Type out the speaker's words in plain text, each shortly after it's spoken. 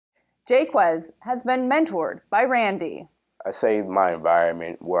Jaquez has been mentored by Randy. I say my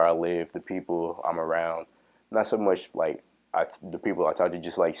environment, where I live, the people I'm around, not so much like the people I talk to,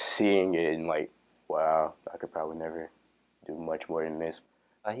 just like seeing it and like, wow, I could probably never do much more than this.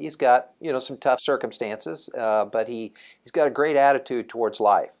 He's got, some tough circumstances, but he's got a great attitude towards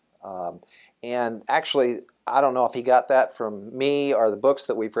life. And actually, I don't know if he got that from me or the books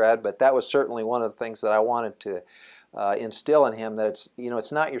that we've read, but that was certainly one of the things that I wanted to instill in him, that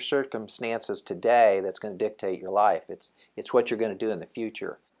it's not your circumstances today that's going to dictate your life. It's what you're going to do in the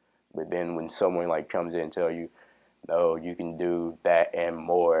future. But then when someone like comes in and tell you, no, you can do that and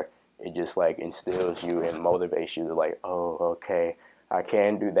more, it just like instills you and motivates you to like, oh, okay, I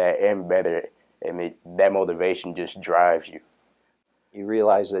can do that and better. And that motivation just drives you. You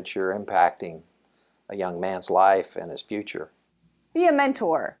realize that you're impacting a young man's life and his future. Be a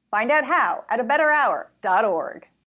mentor. Find out how at abetterhour.org.